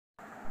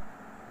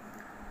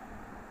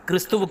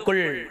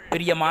கிறிஸ்துவுக்குள்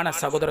பிரியமான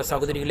சகோதர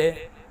சகோதரிகளே,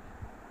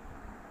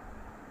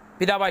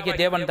 பிதாவாகிய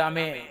தேவன்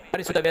தாமே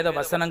பரிசுத்த வேத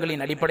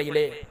வசனங்களின்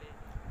அடிப்படையிலே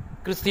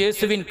கிறிஸ்து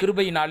இயேசுவின்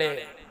கிருபையினாலே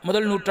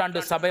முதல்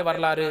நூற்றாண்டு சபை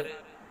வரலாறு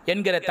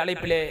என்கிற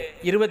தலைப்பிலே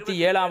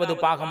 27வது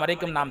பாகம்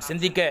வரைக்கும் நாம்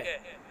சிந்திக்க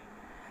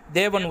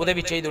தேவன்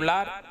உதவி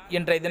செய்துள்ளார்.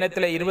 இன்றைய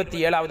தினத்தில்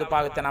 27வது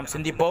பாகத்தை நாம்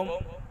சிந்திப்போம்.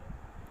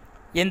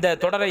 இந்த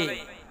தொடரை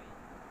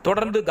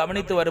தொடர்ந்து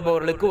கவனித்து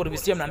வருபவர்களுக்கு ஒரு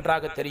விஷயம்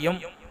நன்றாக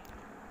தெரியும்.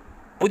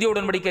 புதிய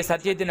உடன்படிக்கை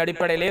சத்தியத்தின்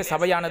அடிப்படையிலே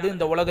சபையானது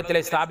இந்த உலகத்திலே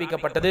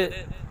ஸ்தாபிக்கப்பட்டது.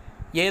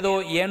 ஏதோ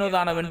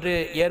ஏனோதானவென்று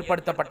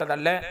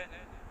ஏற்படுத்தப்பட்டதல்ல,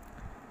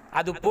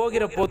 அது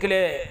போகிற போக்கிலே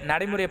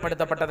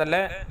நடைமுறைப்படுத்தப்பட்டதல்ல.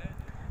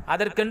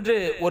 அதற்கென்று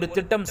ஒரு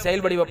திட்டம்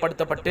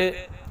செயல்வடிவப்படுத்தப்பட்டு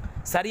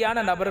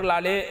சரியான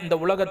நபர்களாலே இந்த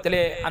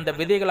உலகத்திலே அந்த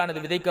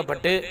விதைகளானது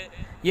விதைக்கப்பட்டு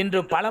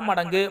இன்று பல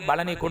மடங்கு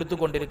பலனை கொடுத்து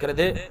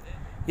கொண்டிருக்கிறது.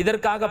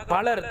 இதற்காக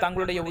பலர்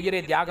தங்களுடைய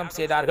உயிரை தியாகம்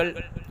செய்தார்கள்.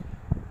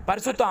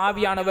 பரிசுத்த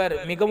ஆவியானவர்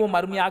மிகவும்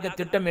அருமையாக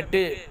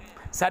திட்டமிட்டு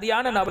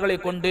சரியான நபர்களை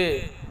கொண்டு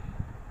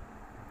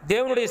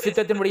தேவனுடைய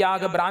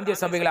சித்தத்தின்படியாக பிராந்திய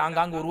சபைகளை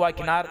ஆங்காங்கு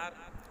உருவாக்கினார்.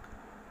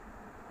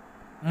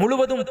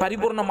 முழுவதும்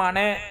பரிபூர்ணமான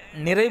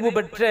நிறைவு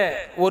பெற்ற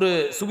ஒரு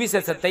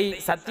சுவிசேஷத்தை,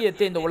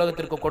 சத்தியத்தை இந்த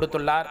உலகத்திற்கு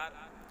கொடுத்துள்ளார்.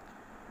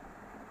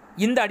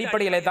 இந்த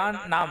அடிப்படையிலே தான்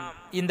நாம்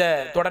இந்த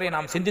தொடரை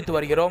நாம் சிந்தித்து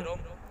வருகிறோம்.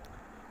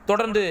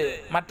 தொடர்ந்து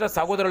மற்ற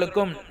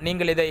சகோதரர்களுக்கும்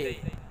நீங்கள் இதை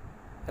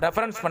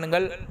ரெஃபரன்ஸ்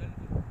பண்ணுங்கள்,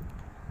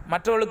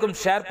 மற்றவர்களுக்கும்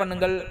ஷேர்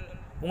பண்ணுங்கள்.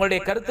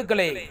 உங்களுடைய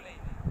கருத்துக்களை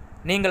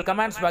நீங்கள்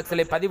கமெண்ட்ஸ்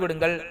பாக்ஸில்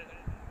பதிவிடுங்கள்.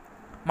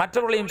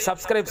 மற்றவர்களையும்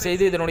சப்ஸ்கிரைப்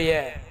செய்து இதனுடைய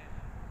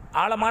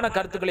ஆழமான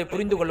கருத்துக்களை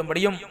புரிந்து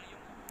கொள்ளும்படியும்,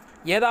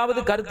 ஏதாவது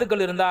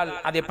கருத்துக்கள் இருந்தால்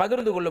அதை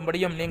பகிர்ந்து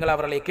கொள்ளும்படியும் நீங்கள்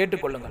அவர்களை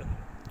கேட்டுக்கொள்ளுங்கள்.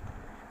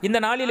 இந்த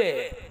நாளிலே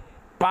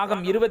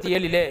பாகம்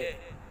 27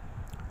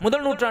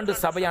 முதல் நூற்றாண்டு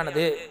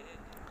சபையானது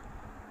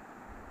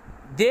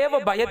தேவ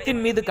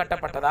பயத்தின் மீது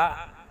கட்டப்பட்டதா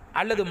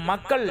அல்லது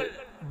மக்கள்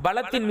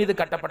பலத்தின் மீது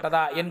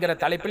கட்டப்பட்டதா என்கிற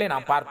தலைப்பிலே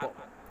நாம் பார்ப்போம்.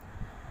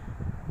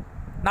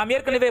 நாம்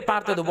ஏற்கனவே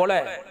பார்த்தது போல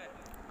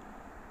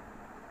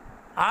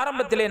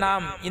ஆரம்பத்திலே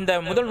நாம் இந்த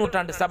முதல்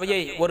நூற்றாண்டு சபையை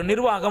ஒரு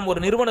நிர்வாகம், ஒரு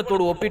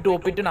நிறுவனத்தோடு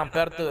ஒப்பிட்டு நாம்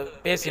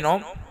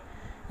பேசினோம்.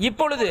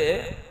 இப்பொழுது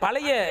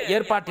பழைய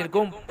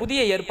ஏற்பாட்டிற்கும்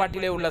புதிய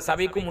ஏற்பாட்டிலே உள்ள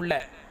சபைக்கும் உள்ள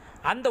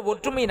அந்த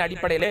ஒற்றுமையின்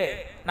அடிப்படையிலே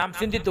நாம்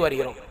சிந்தித்து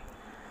வருகிறோம்.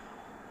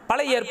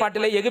 பழைய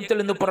ஏற்பாட்டிலே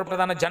எகிப்திலிருந்து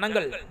புறப்பட்டதான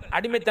ஜனங்கள்,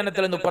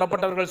 அடிமைத்தனத்திலிருந்து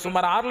புறப்பட்டவர்கள்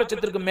சுமார் 6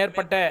 லட்சத்திற்கும்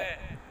மேற்பட்ட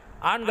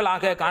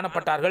ஆண்களாக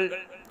காணப்பட்டார்கள்.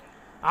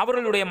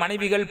 அவர்களுடைய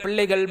மனைவிகள்,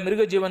 பிள்ளைகள்,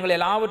 மிருக ஜீவன்கள்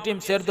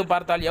எல்லாவற்றையும் சேர்த்து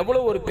பார்த்தால்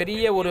எவ்வளவு ஒரு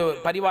பெரிய ஒரு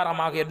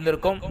பரிவாரமாக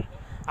இருந்திருக்கும்.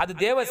 அது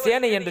தேவ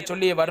சேனை என்று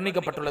சொல்லி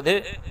வர்ணிக்கப்பட்டுள்ளது.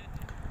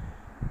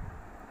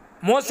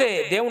 மோசே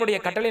தேவனுடைய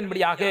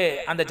கட்டளையின்படியாக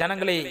அந்த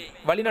ஜனங்களை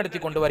வழிநடத்தி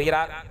கொண்டு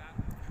வருகிறார்.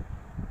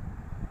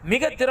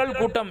 மிக திரள்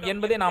கூட்டம்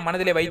என்பதை நாம்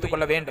மனதிலே வைத்துக்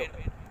கொள்ள வேண்டும்.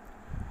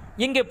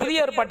 இங்கே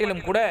புதிய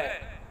ஏற்பாட்டிலும் கூட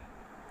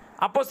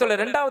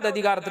அப்போஸ்தலர் 2வது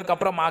அதிகாரத்திற்கு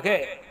அப்புறமாக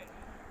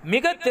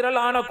மிக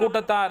திரளான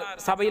கூட்டத்தார்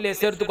சபையிலே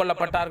சேர்த்து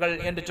கொள்ளப்பட்டார்கள்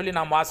என்று சொல்லி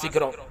நாம்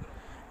வாசிக்கிறோம்.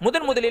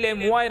 முதலிலே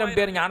 3000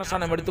 பேர்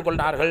ஞானஸ்நானம்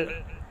எடுத்துக்கொண்டார்கள்.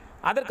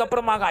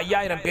 அதற்கப்புறமாக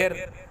 5000 பேர்,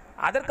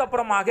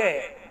 அதற்கப்புறமாக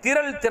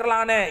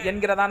திரளான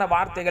என்கிறதான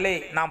வார்த்தைகளை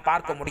நாம்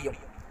பார்க்க முடியும்.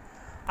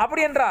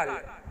 அப்படி என்றால்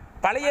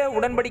பழைய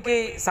உடன்படிக்கை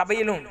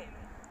சபையிலும்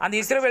அந்த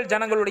இஸ்ரவேல்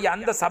ஜனங்களுடைய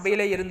அந்த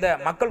சபையிலே இருந்த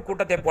மக்கள்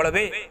கூட்டத்தை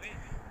போலவே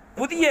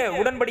புதிய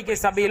உடன்படிக்கை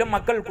சபையிலும்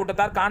மக்கள்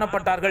கூட்டத்தார்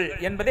காணப்பட்டார்கள்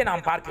என்பதை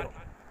நாம் பார்க்கிறோம்.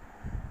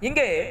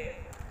 இங்கே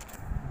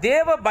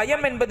தேவ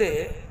பயம் என்பது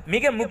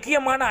மிக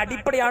முக்கியமான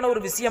அடிப்படையான ஒரு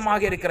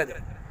விஷயமாக இருக்கிறது.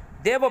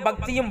 தேவ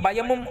பக்தியும்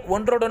பயமும்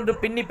ஒன்றோடொன்று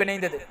பின்னி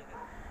பிணைந்தது.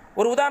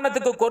 ஒரு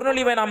உதாரணத்துக்கு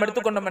கொர்நேலியுவை நாம்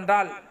எடுத்துக்கொண்டோம்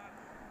என்றால்,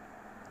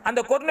 அந்த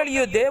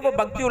கொர்நேலியு தேவ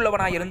பக்தி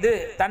உள்ளவனாக இருந்து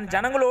தன்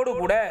ஜனங்களோடு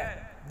கூட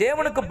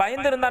தேவனுக்கு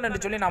பயந்திருந்தான்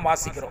என்று சொல்லி நாம்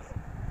வாசிக்கிறோம்.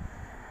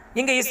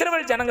 இங்கே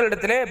இஸ்ரவேல்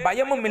ஜனங்களிடத்திலே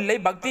பயமும் இல்லை,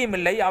 பக்தியும்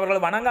இல்லை.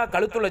 அவர்கள் வணங்கா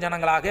கழுத்துள்ள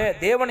ஜனங்களாக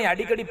தேவனை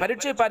அடிக்கடி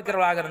பரீட்சை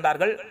பார்க்கிறவர்களாக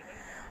இருந்தார்கள்.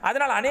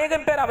 அதனால்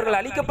அநேகம் பேர் அவர்கள்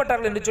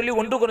அழிக்கப்பட்டார்கள் என்று சொல்லி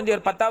 1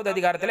 கொரிந்தியர் 10வது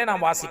அதிகாரத்திலே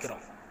நாம்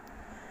வாசிக்கிறோம்.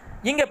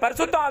 இங்கே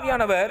பரிசுத்த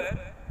ஆவியானவர்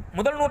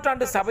முதல்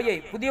நூற்றாண்டு சபையை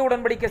புதிய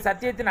உடன்படிக்கை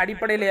சத்தியத்தின்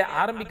அடிப்படையிலே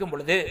ஆரம்பிக்கும்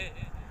பொழுது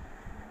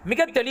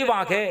மிக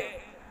தெளிவாக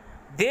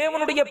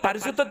தேவனுடைய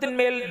பரிசுத்தத்தின்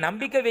மேல்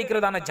நம்பிக்கை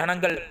வைக்கிறதான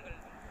ஜனங்கள்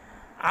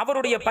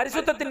அவருடைய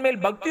பரிசுத்தத்தின் மேல்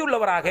பக்தி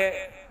உள்ளவராக,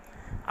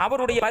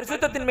 அவருடைய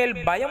பரிசுத்தத்தின் மேல்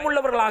பயம்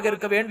உள்ளவர்களாக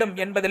இருக்க வேண்டும்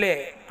என்பதிலே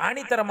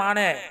ஆணித்தரமான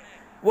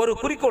ஒரு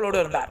குறிக்கோளோடு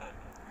இருந்தார்.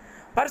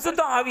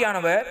 பரிசுத்த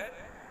ஆவியானவர்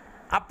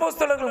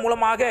அப்போஸ்தலர்கள்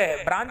மூலமாக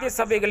பிராந்திய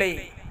சபைகளை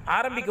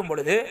ஆரம்பிக்கும்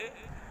பொழுது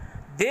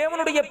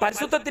தேவனுடைய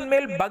பரிசுத்தத்தின்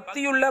மேல்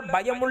பக்தியுள்ள,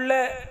 பயமுள்ள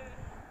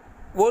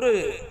ஒரு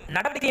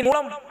நடவடிக்கை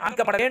மூலம்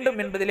ஆக்கப்பட வேண்டும்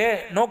என்பதிலே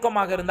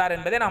நோக்கமாக இருந்தார்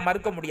என்பதை நாம்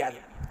மறுக்க முடியாது.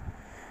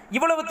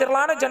 இவ்வளவு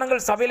திரளான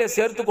ஜனங்கள் சபையிலே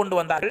சேர்த்து கொண்டு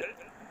வந்தார்கள்.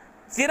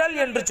 திரள்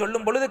என்று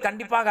சொல்லும் பொழுது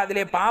கண்டிப்பாக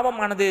அதிலே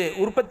பாவமானது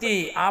உற்பத்தி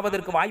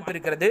ஆவதற்கு வாய்ப்பு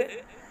இருக்கிறது.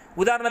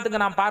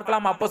 உதாரணத்துக்கு நாம்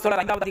பார்க்கலாம்,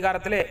 அப்போஸ்தலர் 5வது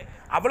அதிகாரத்திலே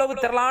அவ்வளவு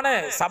திரளான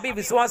சபை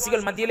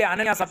விசுவாசிகள் மத்தியிலே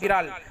அனனியா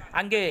சப்பீரால்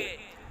அங்கே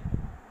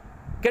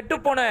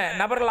கெட்டுப்போன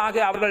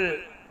நபர்களாக அவர்கள்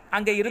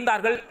அங்கே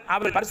இருந்தார்கள்.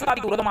 அவர்கள்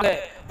பரிசுத்தாவிக்கு விரோதமாக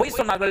பொய்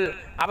சொன்னார்கள்.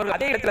 அவர்கள்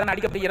அதே இடத்தில்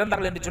அடிக்கப்பட்டு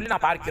இறந்தார்கள் என்று சொல்லி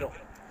நாம் பார்க்கிறோம்.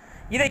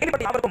 இதை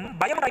கேள்விப்பட்டு அவருக்கும்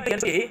பயம்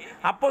என்று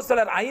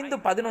அப்போஸ்தலர்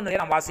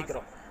 5:11 நாம்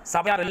வாசிக்கிறோம்.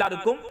 சபையார்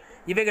எல்லாருக்கும்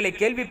இவைகளை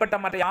கேள்விப்பட்ட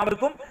மற்ற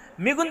யாவருக்கும்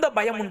மிகுந்த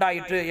பயம்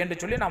உண்டாயிற்று என்று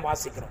சொல்லி நாம்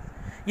வாசிக்கிறோம்.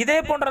 இதே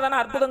போன்றதான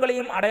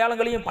அற்புதங்களையும்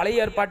அடையாளங்களையும்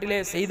பழைய ஏற்பாட்டிலே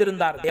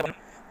செய்திருந்தார் தேவன்.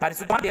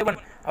 பரிசுத்தமான தேவன்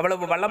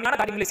அவ்வளவு வல்லமையான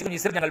காரியங்களை செய்யும்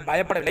இஸ்ரவேலர்கள்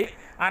பயப்படவில்லை.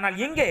 ஆனால்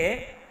இங்கே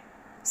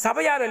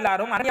சபையார்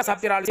எல்லாரும் அனனியா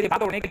சப்திரால்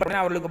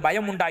அவர்களுக்கு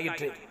பயம்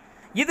உண்டாயிற்று.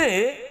 இது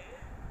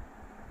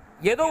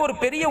ஏதோ ஒரு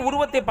பெரிய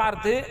உருவத்தை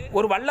பார்த்து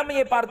ஒரு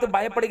வல்லமையை பார்த்து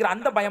பயப்படுகிற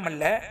அந்த பயம்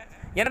அல்ல.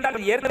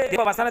 ஏனென்றால் ஏற்கனவே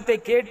தேவ வசனத்தை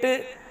கேட்டு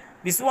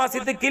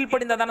விசுவாசித்து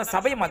கீழ்ப்படிந்ததான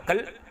சபை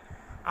மக்கள்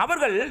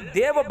அவர்கள்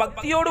தேவ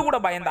பக்தியோடு கூட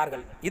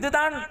பயந்தார்கள்.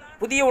 இதுதான்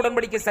புதிய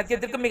உடன்படிக்கை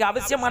சத்தியத்திற்கு மிக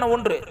அவசியமான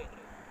ஒன்று.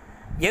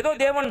 ஏதோ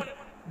தேவன்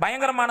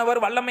பயங்கரமானவர்,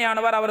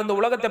 வல்லமையானவர், அவர் இந்த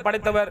உலகத்தை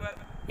படைத்தவர்,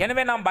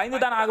 எனவே நாம்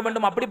பயந்துதான் ஆக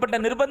வேண்டும், அப்படிப்பட்ட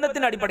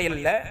நிர்பந்தத்தின் அடிப்படையில்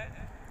இல்லை.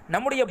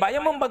 நம்முடைய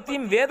பயமும்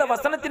பக்தியும் வேத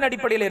வசனத்தின்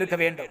அடிப்படையில் இருக்க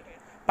வேண்டும்.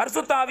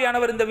 பரிசுத்த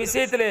ஆவியானவர் இந்த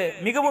விஷயத்தில்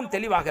மிகவும்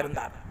தெளிவாக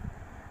இருந்தார்.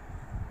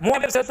 3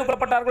 பேர் சேர்த்துக்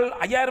கொள்ளப்பட்டார்கள்,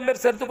 5000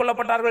 பேர் சேர்த்துக்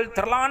கொள்ளப்பட்டார்கள்,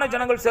 திரளான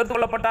ஜனங்கள் சேர்த்துக்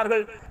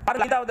கொள்ளப்பட்டார்கள்.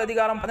 5வது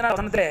அதிகாரம்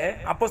 14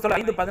 அப்போஸ்தலர்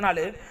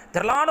 5:14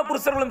 திரளான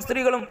புருஷர்களும்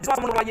ஸ்திரீகளும்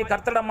விசுவாசமுள்ளவர்களாகிய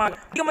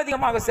கர்த்தரிடமாக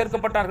அதிகமாக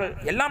சேர்க்கப்பட்டார்கள்.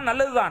 எல்லாம்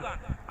நல்லதுதான்.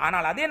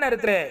 ஆனால் அதே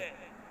நேரத்தில்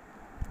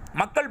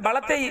மக்கள்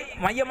பலத்தை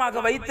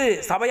மையமாக வைத்து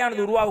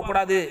சபையானது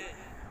உருவாகக்கூடாது,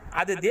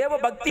 அது தேவ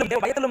பக்தி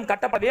பயத்திலும்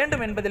கட்டப்பட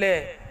வேண்டும் என்பதிலே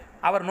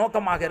அவர்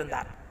நோக்கமாக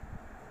இருந்தார்.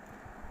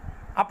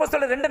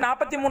 அப்போஸ்தலர்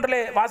 2:43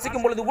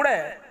 வாசிக்கும் பொழுது கூட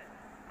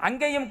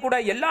அங்கேயும் கூட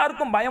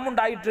எல்லாருக்கும் பயம்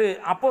உண்டாயிற்று.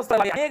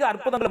 அப்போஸ்தலர் அநேக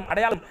அற்புதங்களும்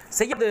அடையாளம்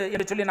செய்யது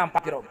என்று சொல்லி நாம்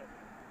பார்க்கிறோம்.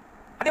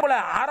 அதே போல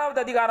 6வது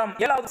அதிகாரம்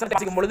 7வது வசனத்தை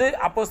வாசிக்கும் பொழுது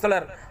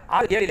அப்போஸ்தலர்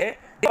 6:7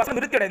 தேவன்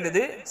விருத்தி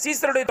அடைந்தது,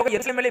 சீசருடைய தொகை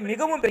எருசலேமிலே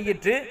மிகவும்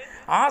பெருகிற்று,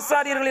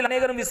 ஆசாரியர்களில்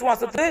அநேகரும்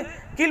விசுவாசத்து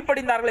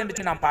கீழ்ப்படிந்தார்கள்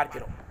என்று நாம்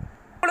பார்க்கிறோம்.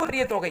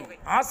 பெரிய தொகை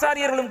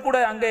ஆசாரியர்களும் கூட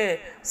அங்கே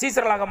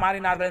சீசர்களாக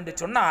மாறினார்கள் என்று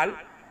சொன்னால்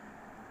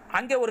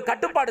அங்கே ஒரு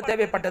கட்டுப்பாடு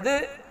தேவைப்பட்டது.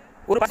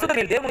 ஒரு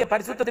பரிசுத்தத்தின் தேவனுடைய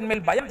பரிசுத்தத்தின்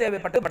மேல் பயம்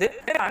தேவைப்பட்டது.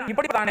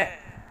 இப்படித்தானே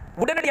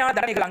உடனடியான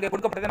தண்டனைகள் அங்கே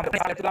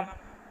கொடுக்கப்பட்டது.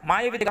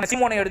 மாயவிதிக்கான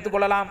சீமோனை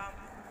எடுத்துக்கொள்ளலாம்.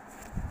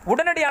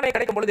 உடனடியாக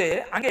கிடைக்கும் பொழுது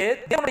அங்கே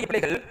தேவனுடைய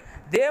பிள்ளைகள்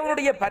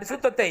தேவனுடைய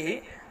பரிசுத்தத்தை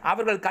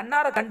அவர்கள்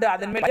கண்ணார கண்டு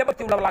அதன் மேல்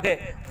பயபக்தி உள்ளவர்களாக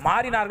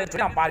மாறினார்கள்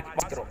என்று நாம்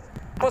பார்க்கிறோம்.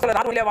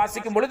 அப்போஸ்தலர்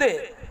வாசிக்கும் பொழுது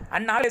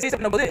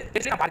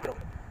பார்க்கிறோம்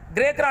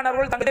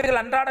கிரேக்கரானவர்கள்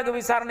தங்கள் அன்றாட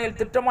விசாரணையில்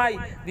திட்டமாய்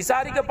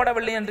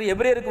விசாரிக்கப்படவில்லை என்று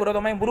எபிரேயருக்கு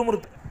விரோதமாய்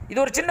முறுமுறுத்து, இது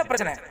ஒரு சின்ன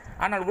பிரச்சனை,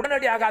 ஆனால்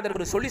உடனடியாக அதற்கு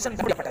ஒரு சொல்யூஷன்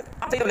கொடுக்கப்பட்டது.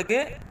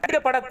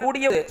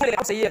 அடிக்கப்படக்கூடிய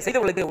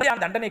செய்தவர்களுக்கு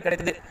தண்டனை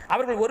கிடைத்தது.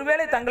 அவர்கள்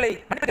ஒருவேளை தங்களை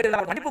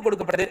மன்னிப்பு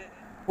கொடுக்கப்பட்டது.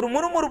 ஒரு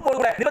முறுமுறுப்போடு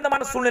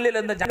நிபந்தமான சூழ்நிலையில்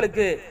இருந்த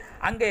ஜனங்களுக்கு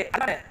அங்கே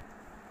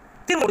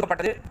தீர்வு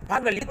கொடுக்கப்பட்டது.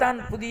 பாருங்கள், இதுதான்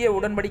புதிய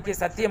உடன்படிக்கை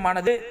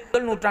சத்தியமானது.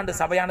 முதல் நூற்றாண்டு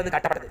சபையானது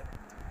கட்டப்பட்டது.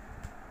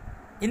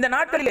 இந்த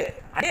நாட்களிலே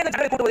அநேக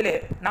ஜனங்களை கூட்டுவதிலே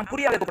நாம்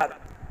புரியாத கூடாது.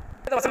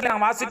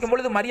 நாம் வாசிக்கும்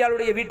பொழுது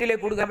மரியாளுடைய வீட்டிலே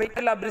கூடுகிறவை,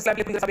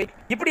 சபை,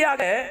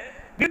 இப்படியாக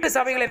வீட்டு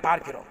சபைகளை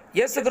பார்க்கிறோம்.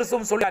 இயேசு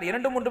கிறிஸ்துவும் சொல்றார்,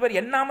 2-3 பேர்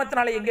என்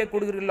நாமத்தினாலே எங்கே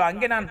கூடுகிறீர்களோ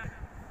அங்கே நான்.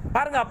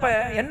 பாருங்க, அப்ப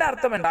என்ன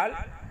அர்த்தம் என்றால்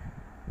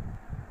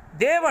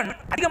தேவன்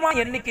அதிகமான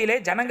எண்ணிக்கையிலே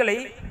ஜனங்களை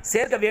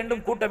சேர்க்க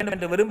வேண்டும், கூட்ட வேண்டும்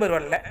என்று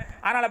விரும்புவர்கள்.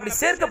 ஆனால் அப்படி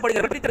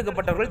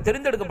சேர்க்கப்படுகிறவர்கள்,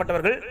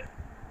 தெரிந்தெடுக்கப்பட்டவர்கள்,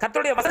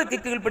 கர்த்தருடைய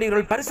வசனத்திற்கு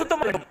கீழ்ப்படிகிறவர்கள்,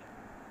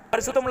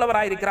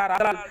 பரிசுத்தமுள்ளவராய் இருக்கிறார்.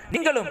 அதனால்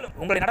நீங்களும்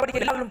உங்களுடைய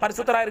நடவடிக்கை எல்லாரும்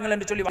பரிசுத்தராயிருங்கள்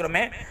என்று சொல்லி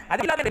வருமே,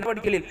 அதில்லாத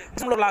நடவடிக்கைகளில்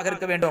பரிசுத்தமுள்ளவர்களாக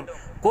இருக்க வேண்டும்.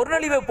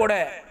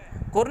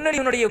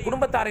 கொர்நேலியுனுடைய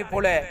குடும்பத்தாரை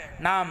போல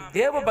நாம்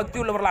தேவ பக்தி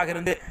உள்ளவர்களாக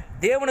இருந்து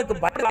தேவனுக்கு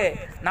பதிலாக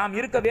நாம்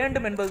இருக்க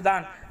வேண்டும்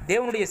என்பதுதான்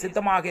தேவனுடைய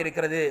சித்தமாக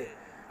இருக்கிறது.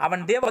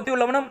 அவன் தேவ பக்தி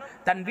உள்ளவனும்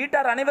தன்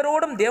வீட்டார்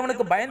அனைவரோடும்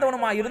தேவனுக்கு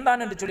பயந்தவனுமாக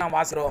இருந்தான் என்று சொல்லி நாம்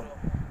வாசிக்கிறோம்.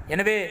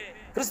 எனவே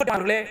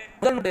கிறிஸ்துவர்களே,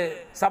 முதல்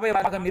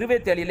சபையாக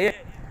 27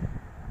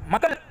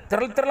 மக்கள்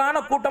திரளான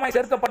கூட்டமாய்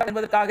சேர்க்கப்பட்ட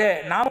என்பதற்காக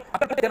நாம்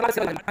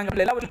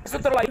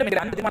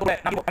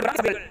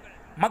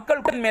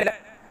மக்கள் மேல,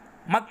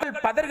 மக்கள்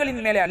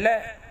பதர்களின் மேலே அல்ல,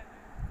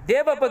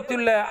 தேவ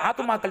பக்தியுள்ள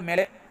ஆத்துமாக்கள்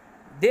மேலே,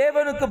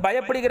 தேவனுக்கு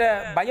பயப்படுகிற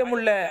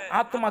பயமுள்ள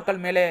ஆத்துமாக்கள்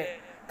மேலே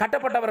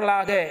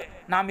கட்டப்பட்டவர்களாக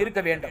நாம்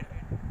இருக்க வேண்டும்.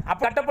 அப்ப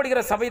கட்டப்படுகிற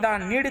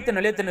சபைதான் நீடித்து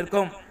நிலைத்து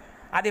நிற்கும்.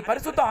 அதை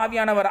பரிசுத்த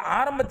ஆவியானவர்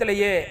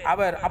ஆரம்பத்திலேயே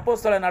அவர்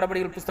அப்போஸ்தலர்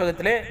நடவடிக்கைகள்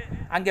புஸ்தகத்திலே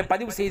அங்கே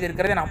பதிவு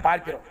செய்திருக்கிறதை நாம்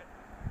பார்க்கிறோம்.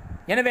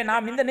 எனவே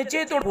நாம் இந்த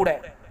நிச்சயத்தோடு கூட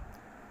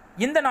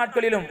இந்த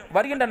நாட்களிலும்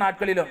வருகின்ற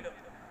நாட்களிலும்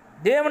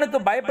தேவனுக்கு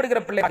பயப்படுகிற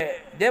பிள்ளைகளாக,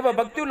 தேவ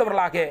பக்தி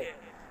உள்ளவர்களாக,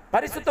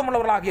 பரிசுத்தம்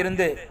உள்ளவர்களாக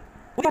இருந்து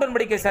புதிய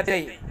உடன்படிக்கை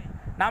சபையை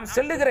நாம்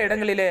செல்லுகிற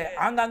இடங்களிலே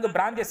ஆங்காங்கு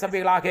பிராந்திய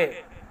சபைகளாக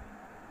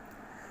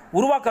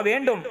உருவாக்க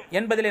வேண்டும்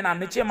என்பதிலே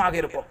நாம் நிச்சயமாக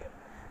இருப்போம்.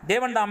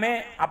 தேவன் தாமே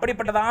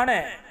அப்படிப்பட்டதான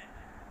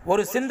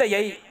ஒரு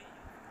சிந்தையை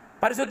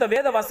பரிசுத்த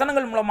வேத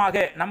வசனங்கள் மூலமாக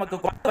நமக்கு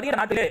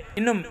நாட்டிலே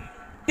இன்னும்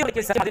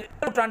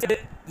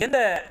எந்த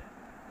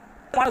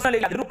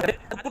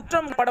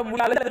குற்றம் பட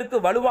முடியாததற்கு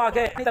வலுவாக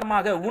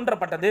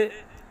ஊன்றப்பட்டது.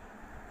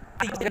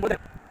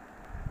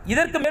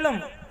 இதற்கு மேலும்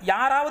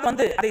யாராவது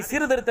வந்து அதை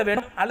சீர்திருத்த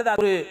வேண்டும் அல்லது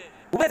ஒரு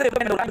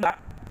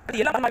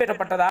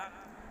உபயோகப்பட்டதா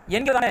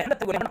என்கிறதான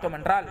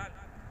என்றால்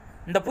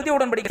இந்த புதிய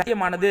உடன்படிக்கை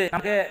சத்தியமானது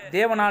நமக்கு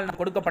தேவனால்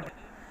கொடுக்கப்பட்டது.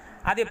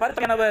 அதை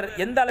பரிசுத்தவர்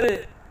எந்த அளவு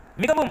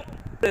மிகவும்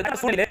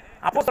சூழ்நிலை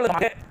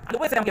அப்போஸ்தலமாக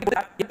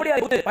எப்படி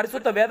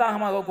பரிசுத்த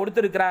வேதாகமாக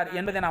கொடுத்திருக்கிறார்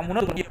என்பதை நாம்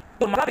உணர்வு.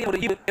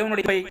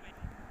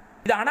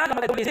 இது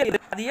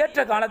அது ஏற்ற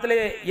காலத்திலே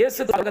இயேசு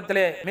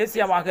உலகத்திலே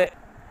மேசியாவாக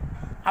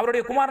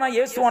அவருடைய குமாரனா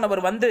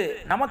இயேசுவானவர் வந்து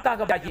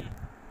நமக்காக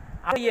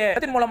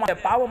அவருடைய மூலமாக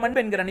பாவ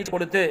மன்னிப்பு என்கிற நீதி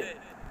கொடுத்து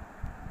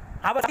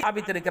அவர்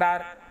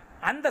ஸ்தாபித்திருக்கிறார்.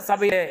 அந்த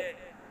சபையிலே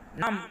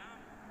நாம்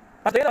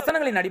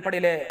வசனங்களின்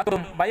அடிப்படையிலே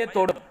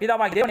பயத்தோடும்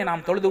பிதாவாகிய தேவனை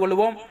நாம் தொழுது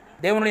கொள்வோம்.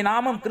 தேவனுடைய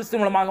நாமம் கிறிஸ்து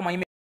மூலமாக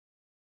மகிமை